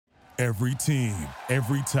Every team,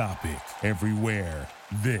 every topic, everywhere.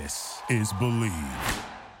 This is Believe.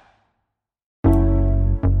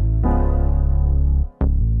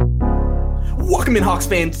 Welcome in, Hawks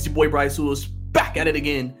fans. It's your boy Bryce Lewis back at it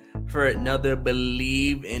again for another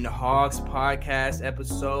Believe in Hawks podcast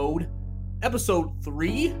episode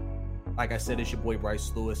 3. Like I said, it's your boy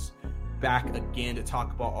Bryce Lewis back again to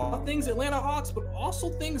talk about all things Atlanta Hawks, but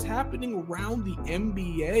also things happening around the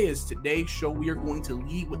NBA. As today's show, we are going to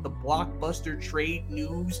lead with the blockbuster trade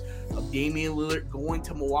news of Damian Lillard going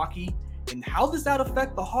to Milwaukee and how does that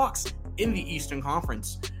affect the Hawks in the Eastern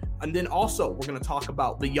Conference. And then also, we're going to talk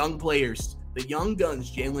about the young players, the young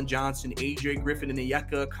guns, Jalen Johnson, AJ Griffin, and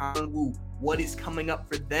Onyeka Okongwu. What is coming up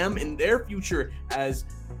for them in their future as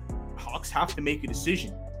Hawks have to make a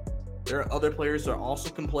decision. There are other players that also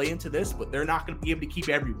can play into this, but they're not going to be able to keep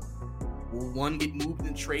everyone. Will one get moved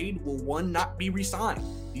in trade? Will one not be re-signed?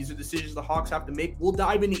 These are decisions the Hawks have to make. We'll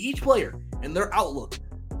dive into each player and their outlook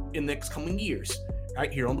in the next coming years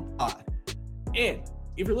right here on the pod. And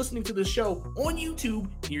if you're listening to this show on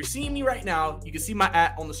YouTube and you're seeing me right now, you can see my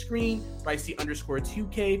 @ on the screen,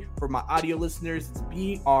 Bricey_2K. For my audio listeners, it's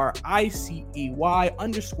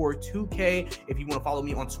BRICEY_2K. If you want to follow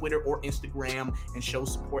me on Twitter or Instagram and show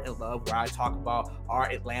support and love, where I talk about our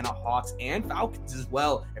Atlanta Hawks and Falcons as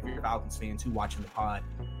well, if you're a Falcons fan too watching the pod.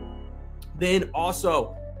 Then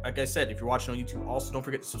also, like I said, if you're watching on YouTube, also don't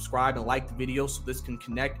forget to subscribe and like the video so this can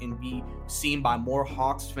connect and be seen by more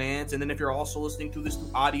Hawks fans. And then if you're also listening through this through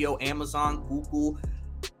audio, Amazon, Google,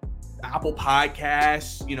 Apple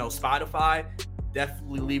Podcasts, Spotify,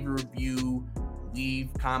 definitely leave a review, leave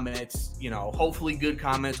comments, hopefully good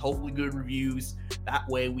comments, hopefully good reviews. That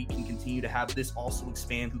way we can continue to have this also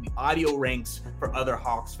expand through the audio ranks for other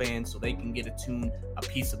Hawks fans so they can get a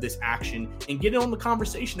piece of this action and get in on the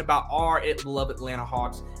conversation about our beloved Atlanta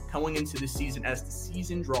Hawks coming into the season as the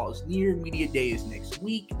season draws near. Media Day is next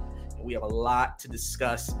week, and we have a lot to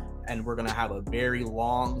discuss, and we're going to have a very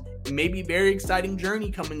long, maybe very exciting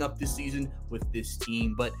journey coming up this season with this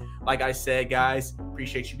team. But like I said, guys,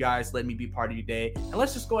 appreciate you guys letting me be part of your day. And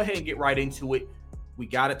let's just go ahead and get right into it. We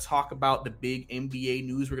got to talk about the big NBA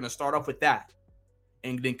news. We're going to start off with that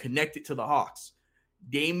and then connect it to the Hawks.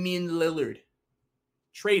 Damian Lillard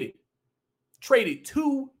traded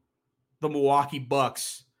to the Milwaukee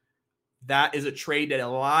Bucks. That is a trade that a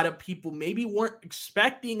lot of people maybe weren't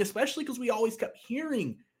expecting, especially because we always kept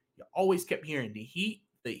hearing the Heat.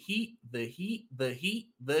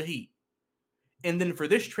 And then for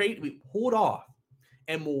this trade, we pulled off.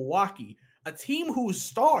 And Milwaukee, a team whose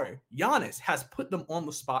star, Giannis, has put them on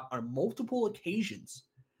the spot on multiple occasions,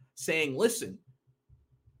 saying, listen,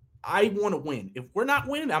 I want to win. If we're not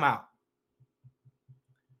winning, I'm out.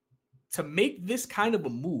 To make this kind of a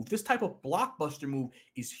move, this type of blockbuster move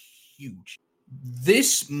is huge.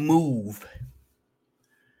 This move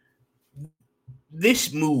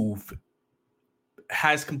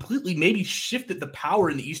has completely maybe shifted the power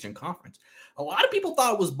in the Eastern Conference. A lot of people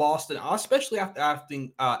thought it was Boston, especially after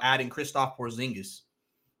adding Kristaps Porzingis.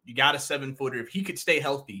 You got a 7-footer. If he could stay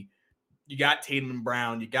healthy, you got Tatum and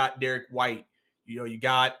Brown, you got Derek White, you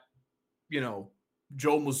got, Joe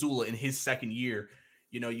Mazzulla in his second year.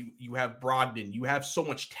 You have Brogdon. You have so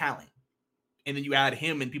much talent. And then you add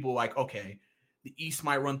him, and people are like, okay, the East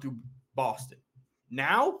might run through Boston.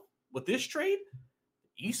 Now, with this trade,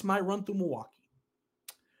 the East might run through Milwaukee.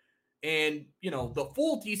 And, the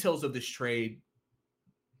full details of this trade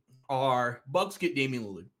are Bucks get Damian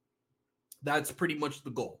Lillard. That's pretty much the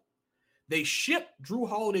goal. They ship Drew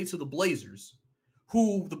Holiday to the Blazers,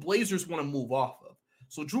 who the Blazers want to move off of.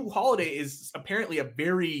 So Drew Holiday is apparently a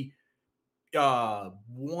very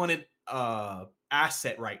wanted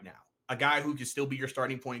asset right now. A guy who can still be your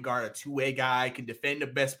starting point guard, a two-way guy, can defend the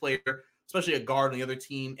best player, especially a guard on the other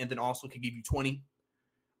team, and then also can give you 20.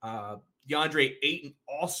 DeAndre Ayton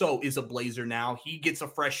also is a Blazer now. He gets a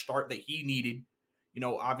fresh start that he needed.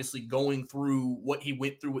 Obviously going through what he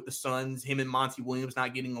went through with the Suns, him and Monty Williams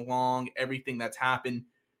not getting along, everything that's happened.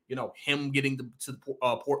 Him getting to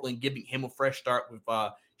Portland, giving him a fresh start with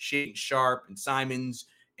Shake Sharp and Simons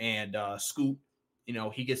and Scoop. We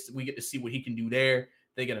get to see what he can do there.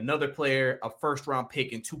 They get another player, a first-round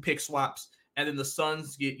pick, and 2 pick swaps. And then the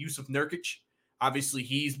Suns get Yusuf Nurkic. Obviously,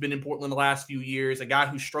 he's been in Portland the last few years, a guy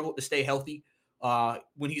who struggled to stay healthy.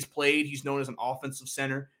 When he's played, he's known as an offensive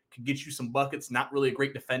center, can get you some buckets, not really a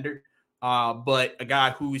great defender, but a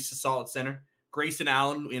guy who is a solid center. Grayson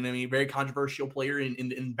Allen, very controversial player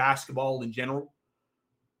in basketball in general.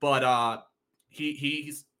 But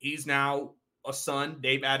he's now a Sun.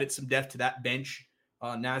 They've added some depth to that bench.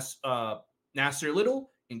 Nasir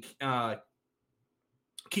Little and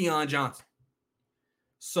Keon Johnson.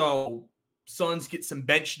 So Suns get some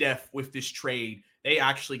bench depth with this trade. They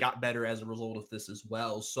actually got better as a result of this as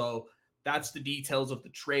well. So that's the details of the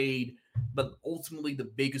trade. But ultimately,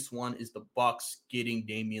 the biggest one is the Bucks getting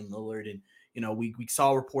Damian Lillard. And, we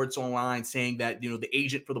saw reports online saying that, the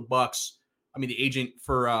agent for the Bucks, the agent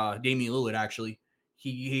for Damian Lillard, actually,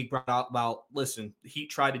 he brought out about, listen, the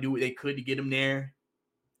Heat tried to do what they could to get him there.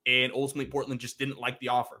 And ultimately, Portland just didn't like the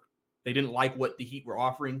offer. They didn't like what the Heat were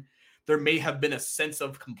offering. There may have been a sense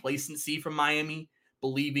of complacency from Miami,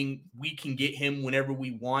 believing we can get him whenever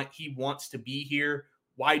we want. He wants to be here.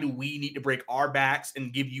 Why do we need to break our backs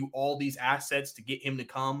and give you all these assets to get him to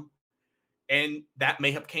come? And that may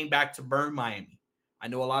have came back to burn Miami. I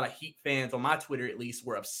know a lot of Heat fans on my Twitter, at least,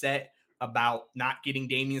 were upset about not getting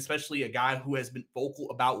Damian, especially a guy who has been vocal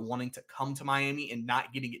about wanting to come to Miami and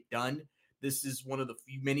not getting it done. This is one of the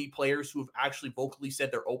many players who have actually vocally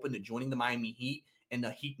said they're open to joining the Miami Heat and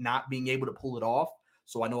the Heat not being able to pull it off.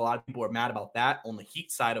 So I know a lot of people are mad about that. On the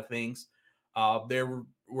Heat side of things, there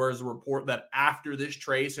was a report that after this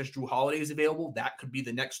trade, since Jrue Holiday is available, that could be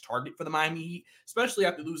the next target for the Miami Heat, especially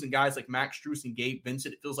after losing guys like Max Strus and Gabe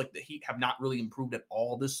Vincent. It feels like the Heat have not really improved at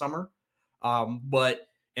all this summer.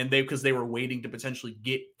 Because they were waiting to potentially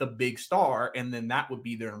get the big star, and then that would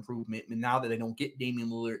be their improvement. And now that they don't get Damian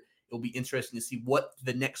Lillard, it'll be interesting to see what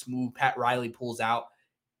the next move Pat Riley pulls out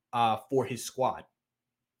for his squad.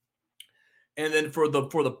 And then for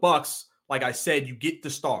the Bucks, like I said, you get the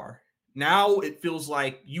star. Now it feels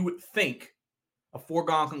like you would think a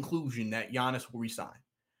foregone conclusion that Giannis will resign.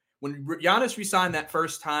 When Giannis resigned that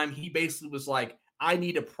first time, he basically was like, I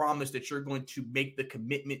need a promise that you're going to make the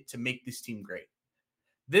commitment to make this team great.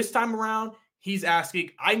 This time around, he's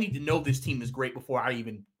asking, I need to know this team is great before I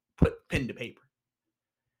even put pen to paper.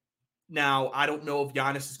 Now, I don't know if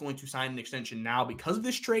Giannis is going to sign an extension now because of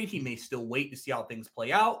this trade. He may still wait to see how things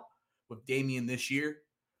play out with Damian this year.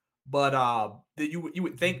 But you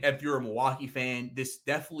would think if you're a Milwaukee fan, this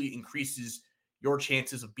definitely increases your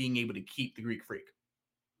chances of being able to keep the Greek Freak.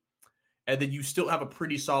 And then you still have a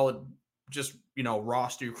pretty solid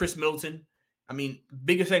roster. Chris Middleton,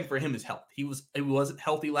 biggest thing for him is health. He wasn't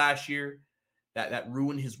healthy last year. That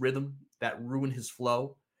ruined his rhythm. That ruined his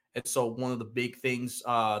flow. And so one of the big things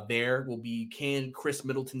there will be, can Chris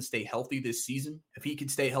Middleton stay healthy this season? If he can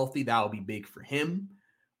stay healthy, that will be big for him.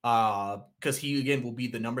 Because he, again, will be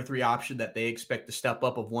the number 3 option that they expect to step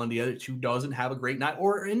up if one of the other two doesn't have a great night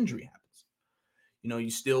or injury happens. You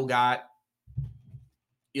still got,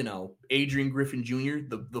 Adrian Griffin Jr.,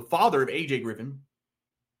 the father of AJ Griffin.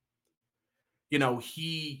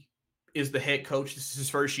 He is the head coach. This is his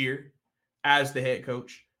first year as the head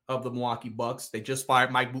coach of the Milwaukee Bucks. They just fired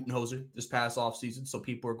Mike Budenholzer this past offseason, so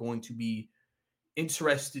people are going to be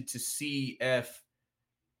interested to see if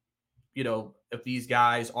these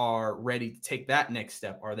guys are ready to take that next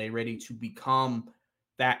step. Are they ready to become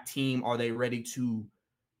that team? Are they ready to,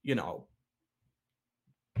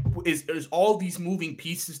 is all these moving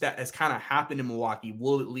pieces that has kind of happened in Milwaukee,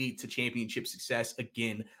 will it lead to championship success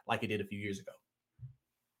again like it did a few years ago?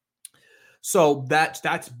 So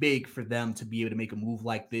that's big for them to be able to make a move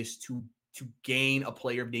like this to gain a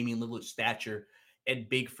player of Damian Lillard's stature, and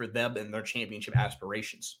big for them and their championship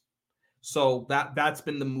aspirations. So that's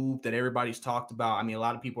been the move that everybody's talked about. A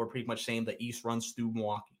lot of people are pretty much saying the East runs through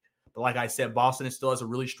Milwaukee. But like I said, Boston still has a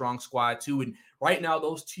really strong squad too. And right now,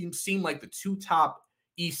 those teams seem like the 2 top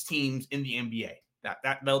East teams in the NBA.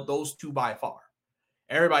 Those 2 by far.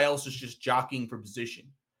 Everybody else is just jockeying for position.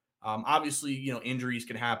 Obviously, injuries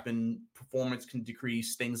can happen, performance can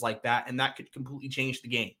decrease, things like that, and that could completely change the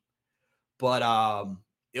game. But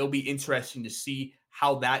it'll be interesting to see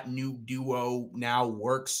how that new duo now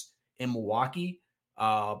works in Milwaukee.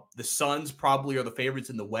 The Suns probably are the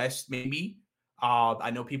favorites in the West, maybe.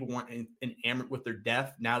 I know people weren't enamored with their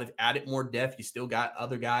depth. Now they've added more depth. You still got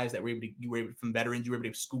other guys that you were able from veterans, you were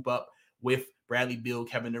able to scoop up with Bradley Beal,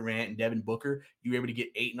 Kevin Durant, and Devin Booker. You were able to get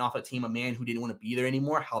Ayton off a team, a man who didn't want to be there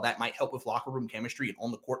anymore, how that might help with locker room chemistry and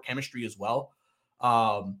on the court chemistry as well.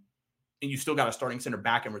 And you still got a starting center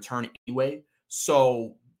back in return anyway.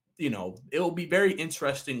 So, it'll be very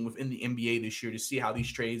interesting within the NBA this year to see how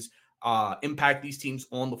these trades impact these teams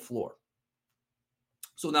on the floor.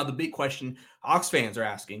 So now the big question Hawks fans are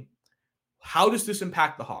asking, how does this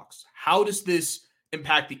impact the Hawks? How does this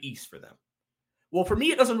impact the East for them? Well, for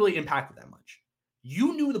me, it doesn't really impact it that much.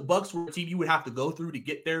 You knew the Bucks were a team you would have to go through to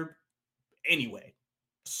get there anyway.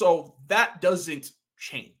 So that doesn't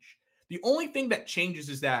change. The only thing that changes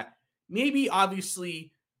is that maybe,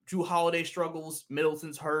 obviously, Jrue Holiday struggles,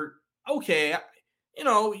 Middleton's hurt. Okay,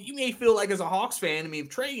 you may feel like as a Hawks fan, if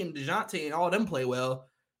Trey and DeJounte and all of them play well,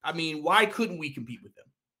 why couldn't we compete with them?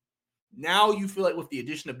 Now you feel like with the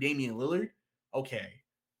addition of Damian Lillard, okay,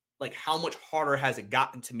 like how much harder has it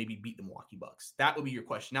gotten to maybe beat the Milwaukee Bucks? That would be your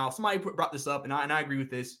question. Now, somebody brought this up, and I agree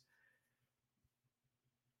with this.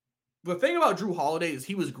 The thing about Jrue Holiday is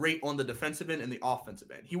he was great on the defensive end and the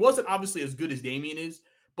offensive end. He wasn't obviously as good as Damian is,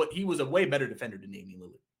 but he was a way better defender than Damian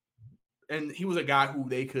Lillard. And he was a guy who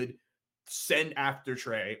they could send after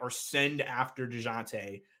Trey or send after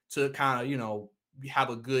DeJounte to kind of, you know, have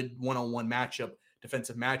a good one-on-one matchup,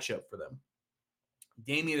 defensive matchup for them.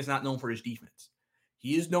 Damian is not known for his defense.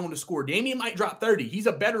 He is known to score. Damian might drop 30. He's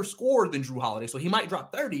a better scorer than Jrue Holiday, so he might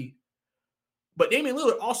drop 30. But Damian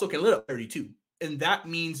Lillard also can lit up 32. And that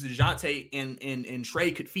means DeJounte and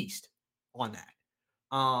Trey could feast on that.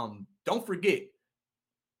 Don't forget,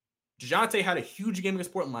 DeJounte had a huge game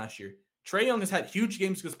against Portland last year. Trae Young has had huge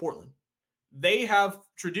games against Portland. They have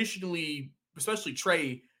traditionally, especially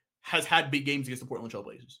Trey, has had big games against the Portland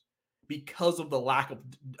Trailblazers because of the lack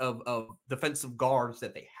of defensive guards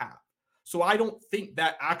that they have. So I don't think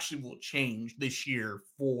that actually will change this year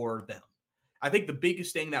for them. I think the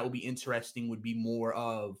biggest thing that will be interesting would be more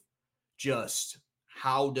of just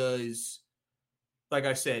how does, like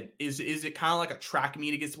I said, is it kind of like a track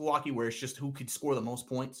meet against Milwaukee where it's just who could score the most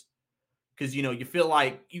points? Because, you know, you feel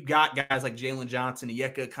like you got guys like Jalen Johnson,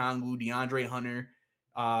 Onyeka Okongwu, DeAndre Hunter,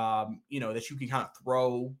 you know, that you can kind of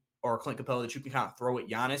throw, or Clint Capella that you can kind of throw at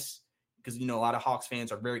Giannis. Because, you know, a lot of Hawks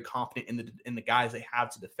fans are very confident in the guys they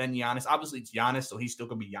have to defend Giannis. Obviously, it's Giannis, so he's still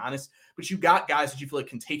going to be Giannis. But you got guys that you feel like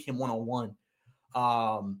can take him one-on-one.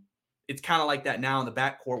 It's kind of like that now in the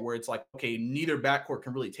backcourt where it's like, okay, neither backcourt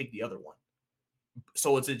can really take the other one.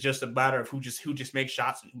 So it's just a matter of who just makes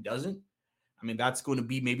shots and who doesn't. I mean, that's going to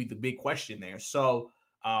be maybe the big question there. So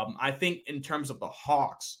I think in terms of the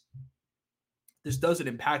Hawks, this doesn't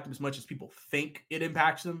impact them as much as people think it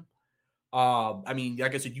impacts them. I mean,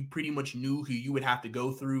 like I said, you pretty much knew who you would have to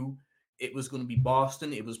go through. It was going to be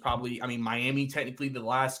Boston. It was probably, I mean, Miami technically the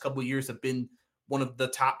last couple of years have been one of the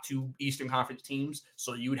top two Eastern Conference teams.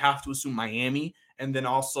 So you would have to assume Miami. And then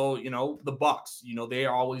also, you know, the Bucks, you know, they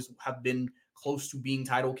always have been close to being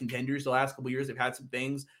title contenders the last couple of years. They've had some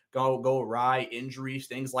things go awry, injuries,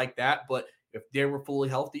 things like that. But if they were fully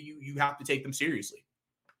healthy, you have to take them seriously.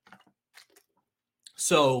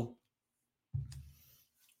 So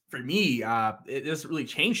for me, it doesn't really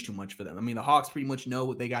change too much for them. I mean, the Hawks pretty much know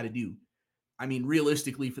what they got to do. I mean,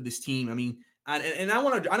 realistically for this team, I mean, and I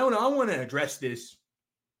want to address this,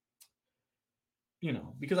 you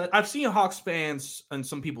know, because I've seen Hawks fans and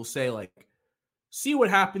some people say, like, see what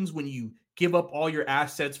happens when you give up all your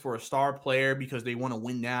assets for a star player because they want to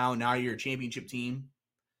win now. Now you're a championship team.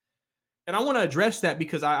 And I want to address that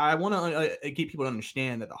because I want to get people to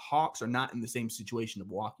understand that the Hawks are not in the same situation that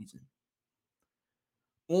Milwaukee's in.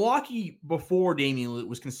 Milwaukee, before Damian Lillard,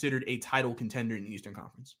 was considered a title contender in the Eastern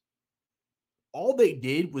Conference. All they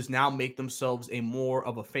did was now make themselves a more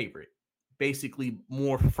of a favorite, basically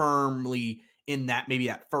more firmly in that maybe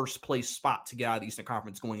that first place spot to get out of the Eastern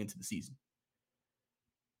Conference going into the season.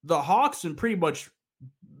 The Hawks, in pretty much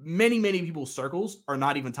many people's circles, are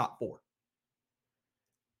not even top four.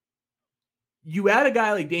 You add a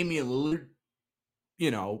guy like Damian Lillard,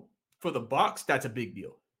 you know, for the Bucks, that's a big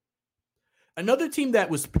deal. Another team that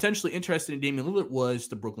was potentially interested in Damian Lillard was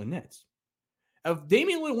the Brooklyn Nets. If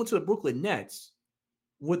Damian Lillard went to the Brooklyn Nets,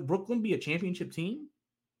 would Brooklyn be a championship team?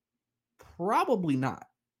 Probably not.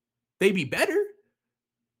 They'd be better.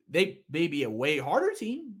 They'd be a way harder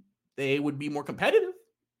team. They would be more competitive,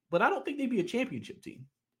 but I don't think they'd be a championship team.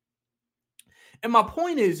 And my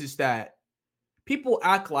point is that people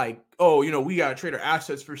act like, oh, you know, we got to trade our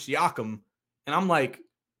assets for Siakam. And I'm like,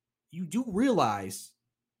 you do realize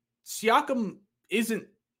Siakam isn't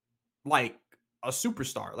like a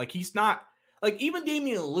superstar. Like, he's not, like, even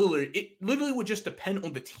Damian Lillard, it literally would just depend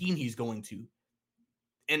on the team he's going to.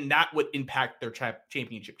 And that would impact their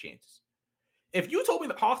championship chances. If you told me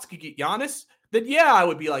the Hawks could get Giannis, then yeah, I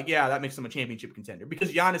would be like, yeah, that makes them a championship contender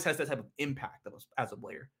because Giannis has that type of impact as a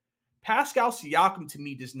player. Pascal Siakam, to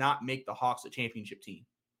me, does not make the Hawks a championship team.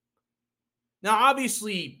 Now,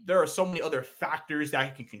 obviously, there are so many other factors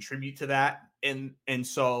that can contribute to that, and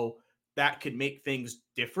so that could make things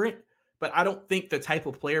different. But I don't think the type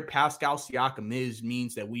of player Pascal Siakam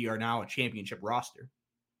means that we are now a championship roster.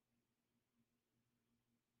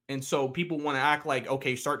 And so people want to act like,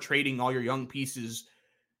 okay, start trading all your young pieces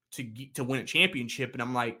to win a championship. And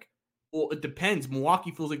I'm like, well, it depends.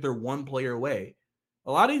 Milwaukee feels like they're one player away.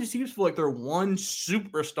 A lot of these teams feel like they're one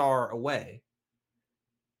superstar away.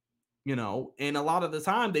 You know, and a lot of the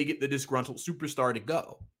time they get the disgruntled superstar to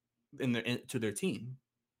go to their team.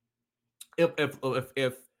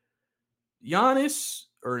 If Giannis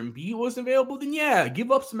or Embiid wasn't available, then yeah,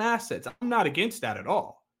 give up some assets. I'm not against that at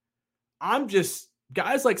all. I'm just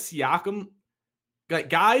guys like Siakam,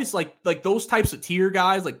 guys like those types of tier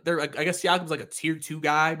guys, like they're like, I guess Siakam's like a tier 2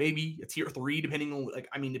 guy, maybe a tier 3, depending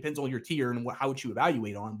on depends on your tier and how would you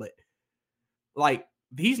evaluate on, but like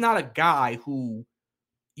he's not a guy who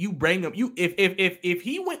you bring him. If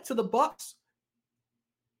he went to the Bucks,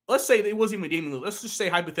 let's say it wasn't even Damian Lillard. Let's just say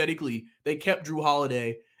hypothetically they kept Drew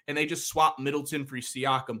Holiday and they just swapped Middleton for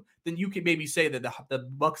Siakam, then you could maybe say that the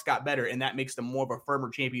Bucks got better and that makes them more of a firmer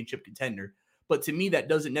championship contender. But to me, that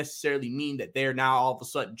doesn't necessarily mean that they're now all of a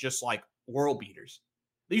sudden just like world beaters.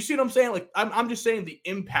 You see what I'm saying? Like I'm just saying the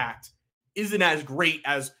impact isn't as great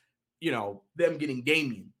as them getting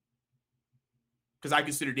Damian, because I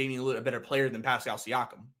consider Damian Lillard a better player than Pascal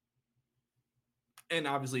Siakam. And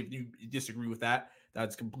obviously, if you disagree with that,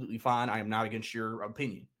 that's completely fine. I am not against your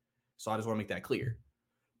opinion. So I just want to make that clear.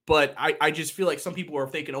 But I just feel like some people are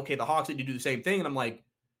thinking, okay, the Hawks need to do the same thing. And I'm like,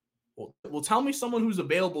 well, tell me someone who's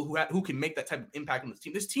available who can make that type of impact on this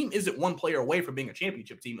team. This team isn't one player away from being a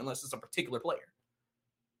championship team unless it's a particular player.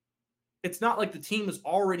 It's not like the team is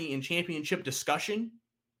already in championship discussion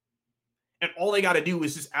and all they got to do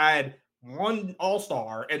is just add one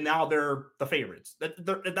all-star and now they're the favorites.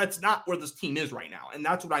 That's not where this team is right now. And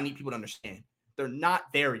that's what I need people to understand. They're not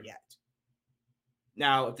there yet.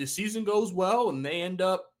 Now, if this season goes well and they end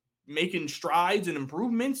up making strides and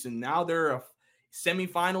improvements and now they're a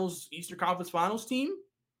semifinals, Eastern Conference Finals team,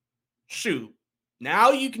 shoot.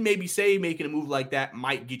 Now you can maybe say making a move like that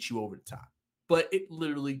might get you over the top. But it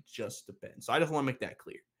literally just depends. So I just want to make that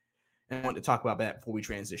clear. And I want to talk about that before we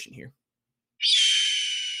transition here.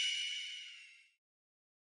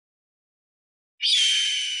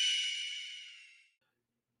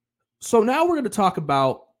 So now we're going to talk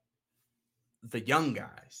about the young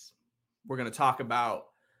guys. We're going to talk about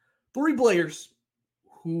 3 players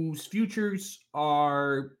whose futures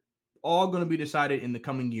are all going to be decided in the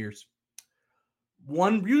coming years.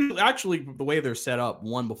 One, usually, actually, the way they're set up,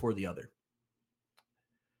 one before the other.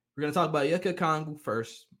 We're going to talk about Onyeka Okongwu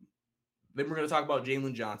first. Then we're going to talk about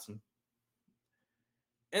Jalen Johnson.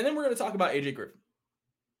 And then we're going to talk about AJ Griffin.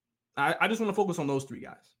 I just want to focus on those 3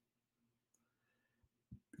 guys.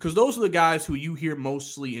 Because those are the guys who you hear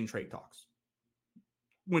mostly in trade talks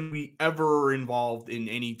when we ever are involved in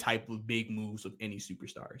any type of big moves of any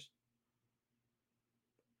superstars.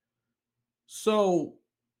 So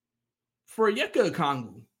for Onyeka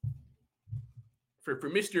Okongwu, for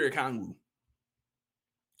Mr. Okongwu,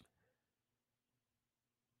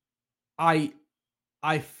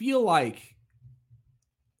 I feel like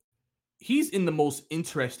he's in the most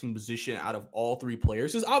interesting position out of all 3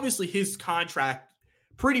 players. Because obviously his contract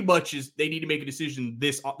pretty much is they need to make a decision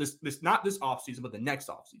this not this offseason, but the next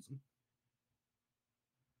offseason.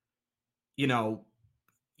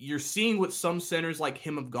 You're seeing what some centers like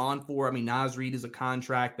him have gone for. I mean, Naz Reid is a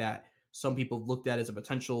contract that some people have looked at as a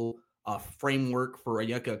potential framework for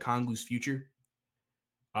Onyeka Okongwu's future.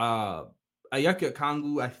 Onyeka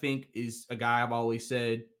Okongwu, I think, is a guy I've always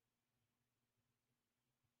said,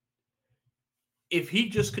 if he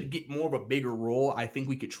just could get more of a bigger role, I think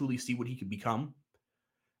we could truly see what he could become.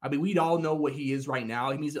 I mean, we all know what he is right now.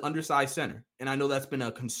 I mean, he's an undersized center. And I know that's been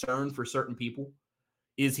a concern for certain people.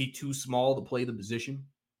 Is he too small to play the position?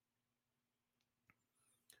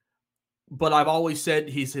 But I've always said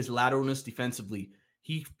his lateralness defensively.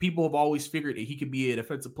 People have always figured that he could be a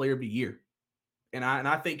defensive player of the year. And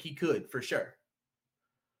I think he could, for sure.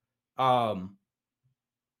 I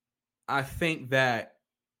think that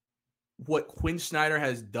what Quinn Snyder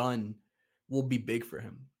has done will be big for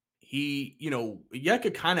him.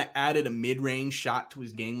 Onyeka kind of added a mid-range shot to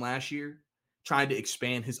his game last year, trying to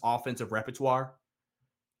expand his offensive repertoire.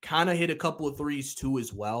 Kind of hit a couple of threes too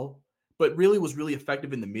as well, but really was really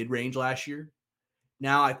effective in the mid-range last year.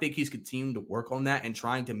 Now I think he's continuing to work on that and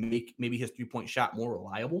trying to make maybe his three-point shot more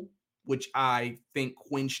reliable, which I think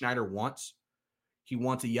Quinn Snyder wants. He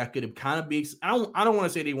wants Onyeka to kind of be, I don't want to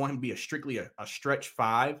say they want him to be strictly a stretch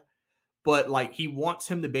 5, but like he wants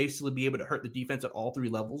him to basically be able to hurt the defense at all 3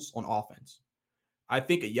 levels on offense. I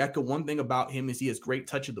think Onyeka, one thing about him is he has great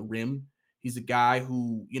touch of the rim. He's a guy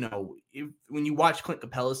who, when you watch Clint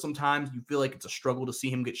Capella, sometimes you feel like it's a struggle to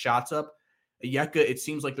see him get shots up. Onyeka, it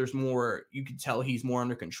seems like there's more, you can tell he's more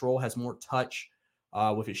under control, has more touch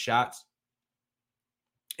with his shots.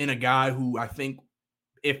 And a guy who I think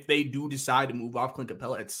if they do decide to move off Clint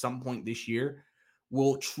Capella at some point this year,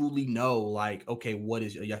 will truly know, like, okay, what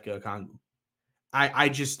is Onyeka Okongwu? I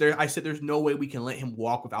said there's no way we can let him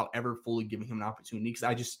walk without ever fully giving him an opportunity,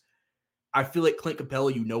 because I feel like Clint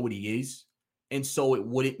Capella, you know what he is, and so it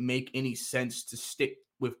wouldn't make any sense to stick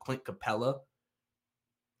with Clint Capella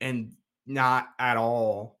and not at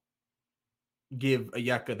all give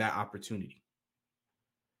Ayeka that opportunity.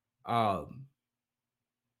 I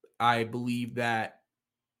believe that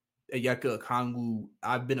Ayeka Okongwu,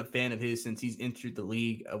 I've been a fan of his since he's entered the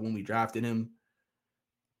league when we drafted him.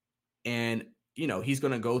 And, he's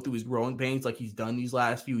going to go through his growing pains like he's done these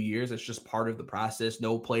last few years. It's just part of the process.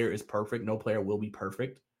 No player is perfect. No player will be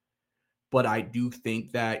perfect. But I do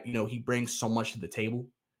think that, he brings so much to the table.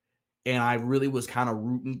 And I really was kind of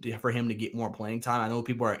rooting for him to get more playing time. I know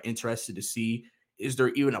people are interested to see, is there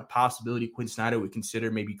even a possibility Quinn Snyder would consider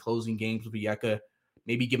maybe closing games with Ayeka,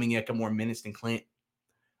 maybe giving Ayeka more minutes than Clint?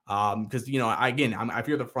 Because, if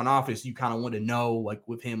you're the front office, you kind of want to know, like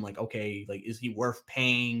with him, like, okay, like, is he worth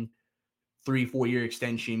paying 3-4 year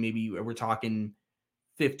extension? Maybe we're talking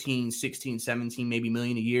 15, 16, 17, maybe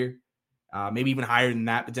million a year, maybe even higher than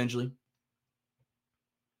that potentially.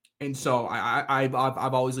 And so I've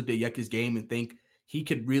always looked at Ayeka's game and think he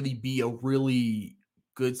could really be a really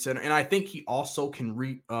good center. And I think he also can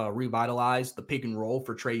revitalize the pick and roll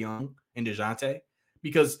for Trae Young and DeJounte,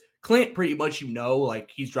 because Clint pretty much,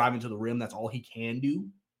 like he's driving to the rim. That's all he can do.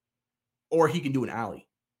 Or he can do an alley.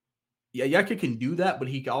 Yeah, Ayeka can do that, but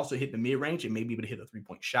he can also hit the mid-range and maybe even hit a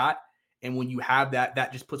three-point shot. And when you have that,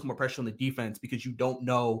 that just puts more pressure on the defense because you don't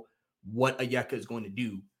know what Ayeka is going to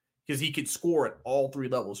do, because he could score at all three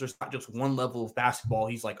levels. There's not just one level of basketball.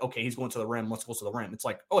 He's like, okay, he's going to the rim. Let's go to the rim. It's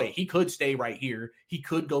like, oh, wait, he could stay right here. He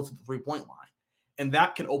could go to the three-point line. And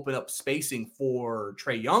that can open up spacing for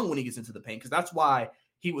Trae Young when he gets into the paint, because that's why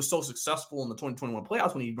he was so successful in the 2021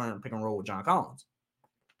 playoffs when he ran a pick and roll with John Collins.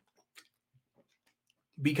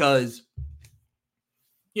 Because,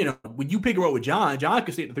 when you pick and roll with John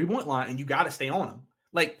could stay at the three-point line and you got to stay on him.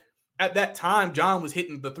 Like, at that time, John was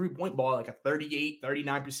hitting the three-point ball like a 38,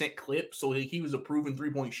 39% clip. So he was a proven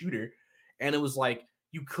three-point shooter. And it was like,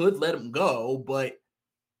 you could let him go, but,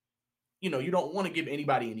 you don't want to give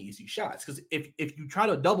anybody any easy shots. Because if you try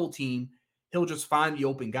to double team, he'll just find the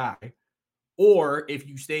open guy. Or if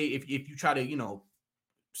you try to,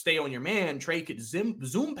 stay on your man, Trae could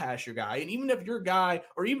zoom past your guy. And even if your guy,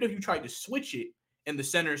 or even if you tried to switch it and the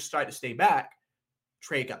centers tried to stay back,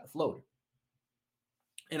 Trae got the floater.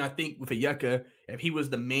 And I think with Ayeka, if he was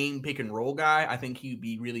the main pick and roll guy, I think he'd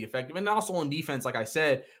be really effective. And also on defense, like I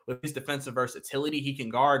said, with his defensive versatility, he can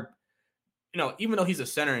guard, even though he's a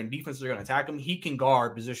center and defenses are going to attack him, he can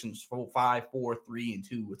guard positions 5, 4, 3, and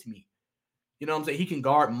 2 to me. You know what I'm saying? He can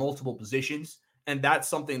guard multiple positions. And that's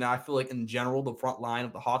something that I feel like in general, the front line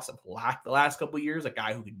of the Hawks have lacked the last couple of years, a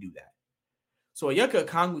guy who can do that. So Ayeka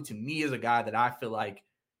Okongwu to me is a guy that I feel like,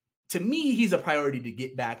 to me, he's a priority to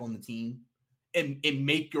get back on the team and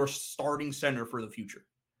make your starting center for the future.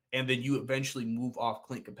 And then you eventually move off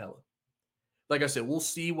Clint Capella. Like I said, we'll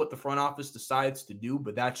see what the front office decides to do,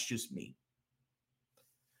 but that's just me.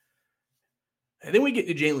 And then we get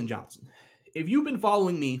to Jalen Johnson. If you've been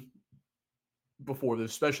following me before this,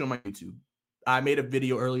 especially on my YouTube, I made a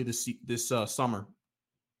video earlier this summer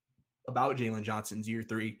about Jalen Johnson's year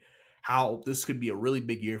 3, how this could be a really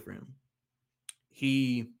big year for him.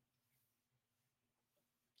 He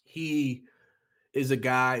is a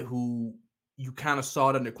guy who you kind of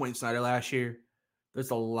saw it under Quinn Snyder last year.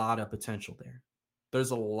 There's a lot of potential there.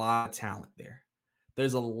 There's a lot of talent there.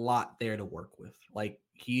 There's a lot there to work with. Like,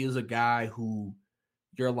 he is a guy who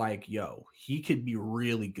you're like, yo, he could be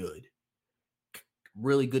really good.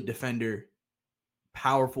 Really good defender.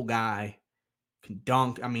 Powerful guy, can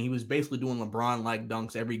dunk. I mean, he was basically doing LeBron-like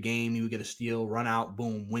dunks every game. He would get a steal, run out,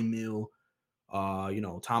 boom, windmill,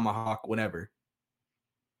 tomahawk, whatever.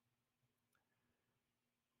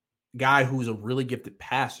 Guy who's a really gifted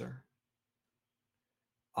passer.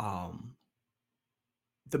 The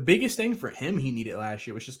biggest thing for him he needed last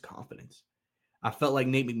year was just confidence. I felt like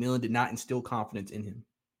Nate McMillan did not instill confidence in him.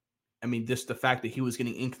 I mean, just the fact that he was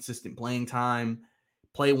getting inconsistent playing time,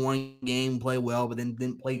 play one game, play well, but then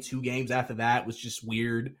didn't play 2 games after that was just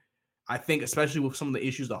weird. I think especially with some of the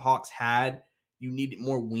issues the Hawks had, you needed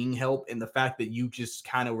more wing help. And the fact that you just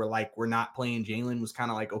kind of were like, we're not playing Jalen was kind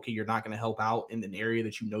of like, okay, you're not going to help out in an area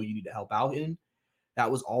that you need to help out in. That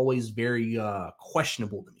was always very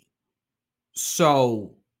questionable to me.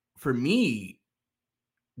 So for me,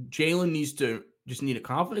 Jalen needs to just need a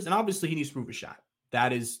confidence. And obviously he needs to prove a shot.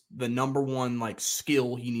 That is the number one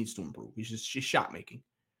skill he needs to improve. He's just shot making.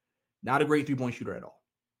 Not a great 3-point shooter at all.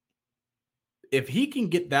 If he can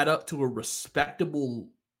get that up to a respectable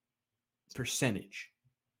percentage,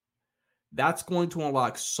 that's going to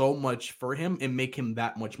unlock so much for him and make him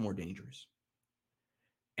that much more dangerous.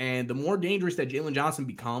 And the more dangerous that Jalen Johnson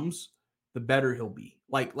becomes, the better he'll be.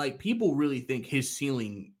 Like people really think his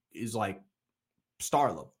ceiling is like star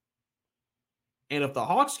level. And if the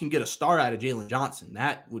Hawks can get a start out of Jalen Johnson,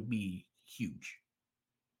 that would be huge.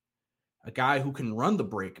 A guy who can run the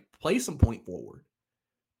break, play some point forward.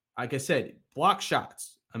 Like I said, block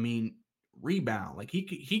shots. I mean, rebound. Like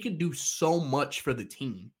he could do so much for the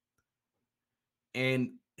team.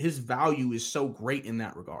 And his value is so great in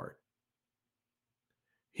that regard.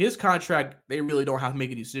 His contract, they really don't have to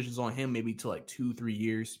make any decisions on him maybe till like 2-3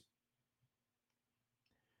 years.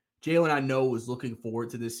 Jalen, I know, is looking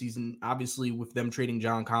forward to this season. Obviously, with them trading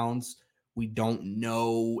John Collins, we don't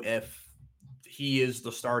know if he is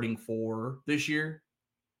the starting four this year.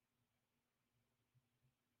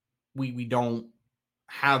 We don't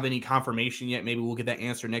have any confirmation yet. Maybe we'll get that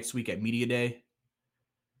answer next week at Media Day.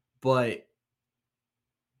 But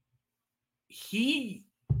he's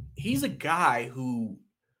a guy who,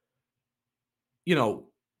 you know,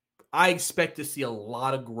 I expect to see a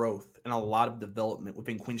lot of growth and a lot of development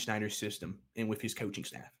within Quinn Snyder's system and with his coaching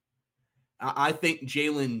staff. I think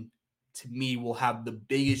Jalen, to me, will have the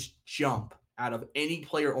biggest jump out of any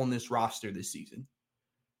player on this roster this season.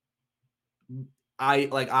 I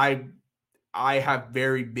have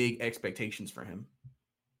very big expectations for him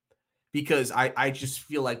because I just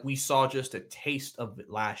feel like we saw just a taste of it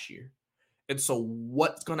last year. And so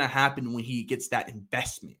what's going to happen when he gets that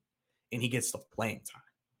investment and he gets the playing time?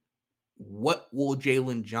 What will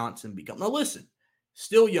Jalen Johnson become? Now, listen,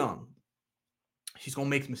 still young. He's going to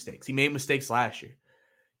make mistakes. He made mistakes last year.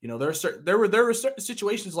 You know, there were certain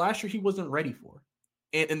situations last year he wasn't ready for.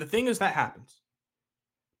 And the thing is that happens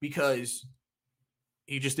because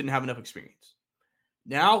he just didn't have enough experience.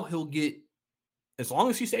 Now he'll get, as long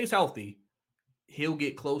as he stays healthy, he'll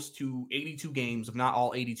get close to 82 games, if not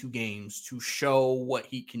all 82 games, to show what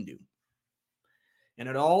he can do. And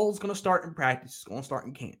it all is going to start in practice. It's going to start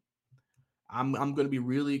in camp. I'm going to be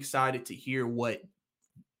really excited to hear what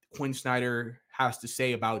Quinn Snyder has to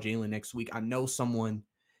say about Jalen next week. I know someone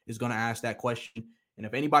is going to ask that question. And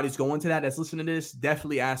if anybody's going to that that's listening to this,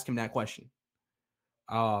 definitely ask him that question.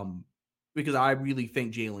 Because I really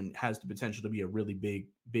think Jalen has the potential to be a really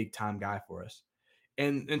big time guy for us.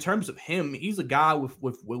 And in terms of him, he's a guy with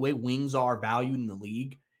the way wings are valued in the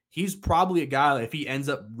league. He's probably a guy that if he ends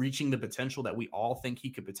up reaching the potential that we all think he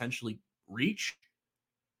could potentially reach,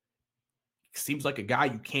 seems like a guy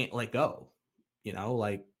you can't let go. You know,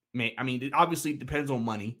 like, I mean, it obviously depends on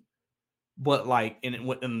money, but like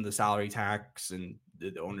in the salary tax and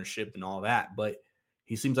the ownership and all that. But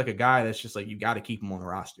he seems like a guy that's just like, you got to keep him on the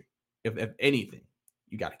roster. If anything,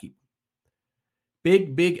 you got to keep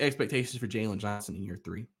him. Big expectations for Jalen Johnson in year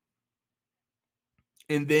 3.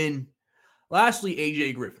 And then lastly,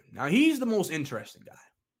 AJ Griffin. Now, he's the most interesting guy.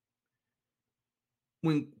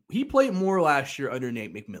 When he played more last year under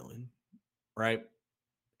Nate McMillan, right?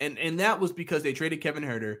 And that was because they traded Kevin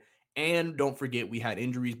Huerter. And don't forget, we had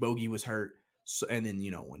injuries. Bogey was hurt. So, and then,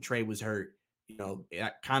 you know, when Trey was hurt, you know,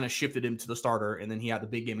 that kind of shifted him to the starter. And then he had the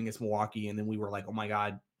big game against Milwaukee. And then we were like, oh my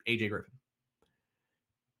God, AJ Griffin.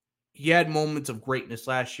 He had moments of greatness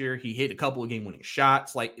last year. He hit a couple of game-winning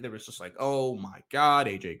shots. Like, there was just like, oh my God,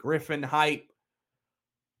 AJ Griffin hype.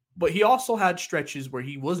 But he also had stretches where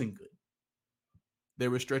he wasn't good. There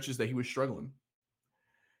were stretches that he was struggling.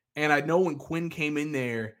 And I know when Quinn came in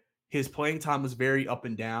there, his playing time was very up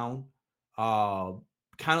and down. Kind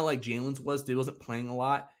of like Jalen's was. He wasn't playing a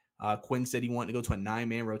lot. Quinn said he wanted to go to a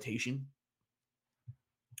 9-man rotation.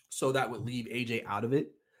 So that would leave AJ out of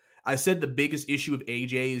it. I said the biggest issue with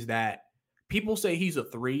AJ is that people say he's a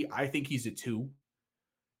 3. I think he's a 2.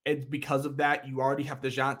 And because of that, you already have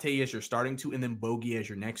DeJounte as your starting 2 and then Bogey as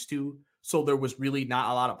your next 2. So there was really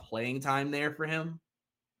not a lot of playing time there for him.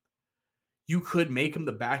 You could make him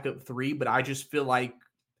the backup 3, but I just feel like,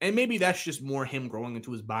 and maybe that's just more him growing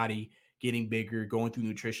into his body, getting bigger, going through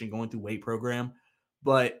nutrition, going through weight program.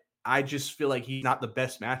 But I just feel like he's not the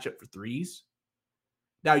best matchup for 3s.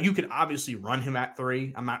 Now, you could obviously run him at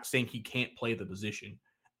 3. I'm not saying he can't play the position.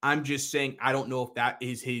 I'm just saying I don't know if that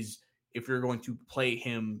is if you're going to play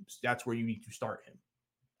him, that's where you need to start him.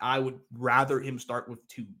 I would rather him start with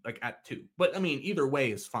 2, like at 2. But, I mean, either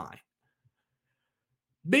way is fine.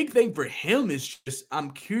 Big thing for him is just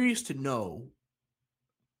I'm curious to know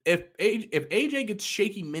if AJ gets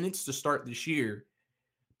shaky minutes to start this year,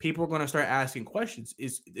 people are going to start asking questions.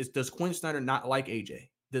 Does Quinn Snyder not like AJ?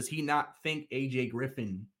 Does he not think AJ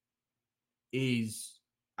Griffin is,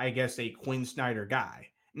 I guess, a Quinn Snyder guy?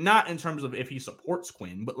 Not in terms of if he supports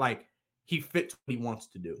Quinn, but like he fits what he wants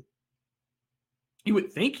to do. You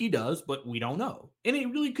would think he does, but we don't know. And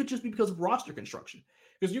it really could just be because of roster construction.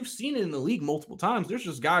 Because you've seen it in the league multiple times. There's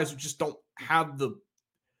just guys who just don't have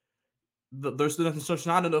there's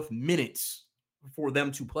not enough minutes for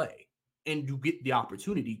them to play and to get the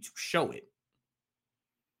opportunity to show it.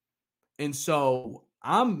 And so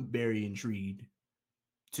I'm very intrigued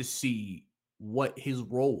to see what his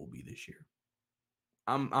role will be this year.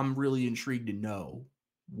 I'm really intrigued to know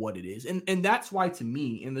what it is. And that's why, to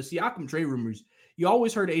me, in the Siakam trade rumors, you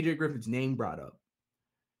always heard AJ Griffin's name brought up.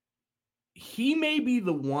 He may be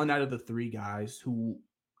the one out of the three guys who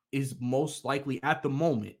is most likely at the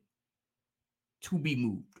moment to be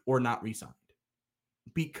moved or not re-signed.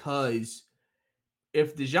 Because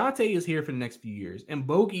if DeJounte is here for the next few years and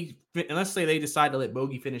Bogey, and let's say they decide to let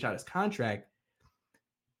Bogey finish out his contract,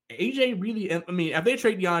 AJ really, I mean, if they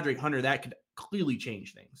trade DeAndre Hunter, that could clearly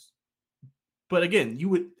change things. But again, you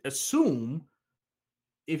would assume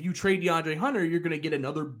if you trade DeAndre Hunter, you're going to get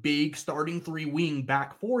another big starting 3 wing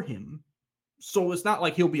back for him. So it's not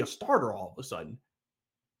like he'll be a starter all of a sudden.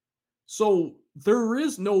 So there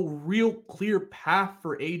is no real clear path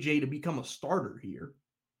for AJ to become a starter here.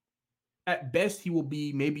 At best, he will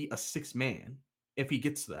be maybe a 6th man if he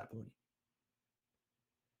gets to that point.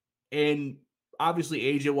 And obviously,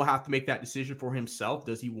 AJ will have to make that decision for himself.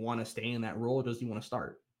 Does he want to stay in that role or does he want to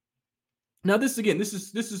start? Now, this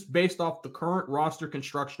is based off the current roster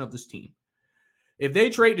construction of this team. If they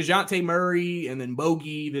trade DeJounte Murray and then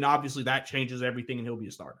Bogey, then obviously that changes everything and he'll be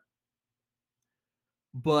a starter.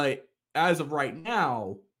 But as of right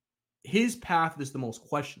now, his path is the most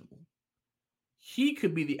questionable. He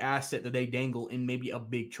could be the asset that they dangle in maybe a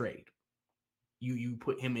big trade. You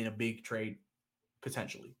put him in a big trade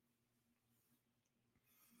potentially.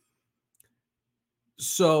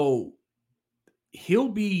 So he'll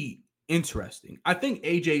be interesting. I think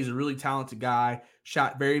AJ is a really talented guy.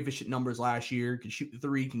 Shot very efficient numbers last year. Can shoot the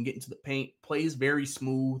 3, can get into the paint. Plays very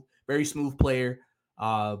smooth player,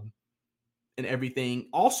 and everything.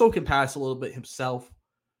 Also can pass a little bit himself.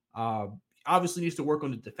 Obviously needs to work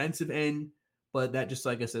on the defensive end, but that just,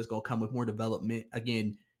 like I said, is going to come with more development.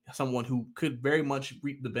 Again, someone who could very much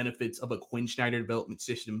reap the benefits of a Quinn Snyder development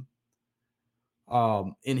system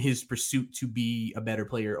in his pursuit to be a better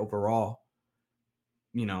player overall.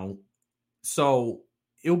 So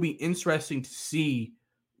it'll be interesting to see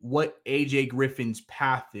what AJ Griffin's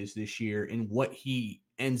path is this year and what he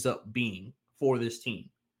ends up being for this team.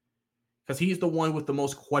 Because he's the one with the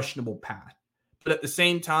most questionable path. But at the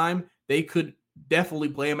same time, they could definitely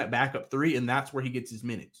play him at backup 3, and that's where he gets his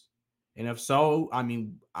minutes. And if so, I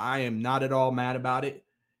mean, I am not at all mad about it,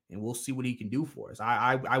 and we'll see what he can do for us.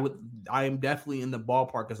 I am definitely in the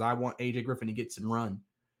ballpark because I want AJ Griffin to get some run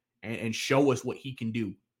and show us what he can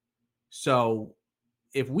do. So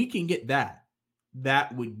if we can get that,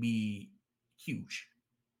 that would be huge,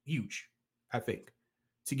 I think,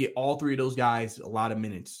 to get all 3 of those guys a lot of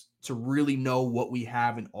minutes, to really know what we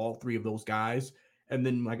have in all 3 of those guys. And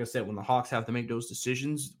then, like I said, when the Hawks have to make those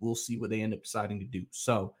decisions, we'll see what they end up deciding to do.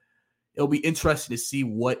 So it'll be interesting to see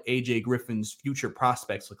what AJ Griffin's future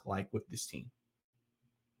prospects look like with this team.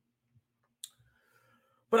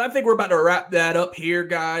 But I think we're about to wrap that up here,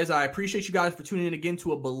 guys. I appreciate you guys for tuning in again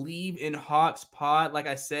to a Believe in Hawks pod. Like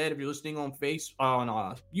I said, if you're listening on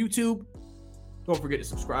YouTube, don't forget to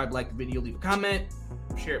subscribe, like the video, leave a comment,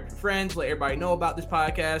 share it with your friends, let everybody know about this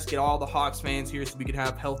podcast, get all the Hawks fans here so we can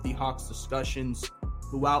have healthy Hawks discussions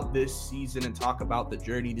throughout this season and talk about the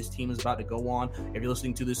journey this team is about to go on. If you're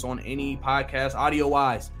listening to this on any podcast,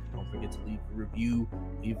 audio-wise, don't forget to leave a review,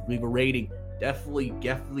 leave a rating. Definitely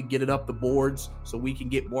get it up the boards so we can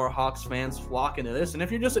get more Hawks fans flocking to this. And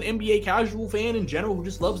if you're just an NBA casual fan in general who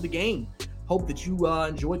just loves the game, hope that you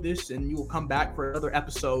enjoyed this and you will come back for another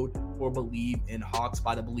episode for Believe in Hawks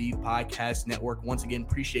by the Believe Podcast Network. Once again,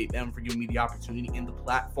 appreciate them for giving me the opportunity and the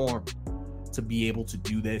platform to be able to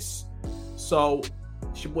do this. So,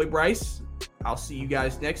 it's your boy Bryce. I'll see you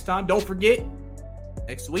guys next time. Don't forget,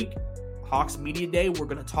 next week, Hawks Media Day, we're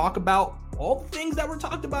going to talk about all the things that were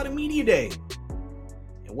talked about in Media Day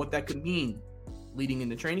and what that could mean leading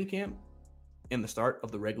into training camp and the start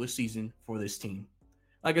of the regular season for this team.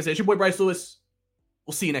 Like I said, it's your boy Bryce Lewis.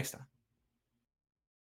 We'll see you next time.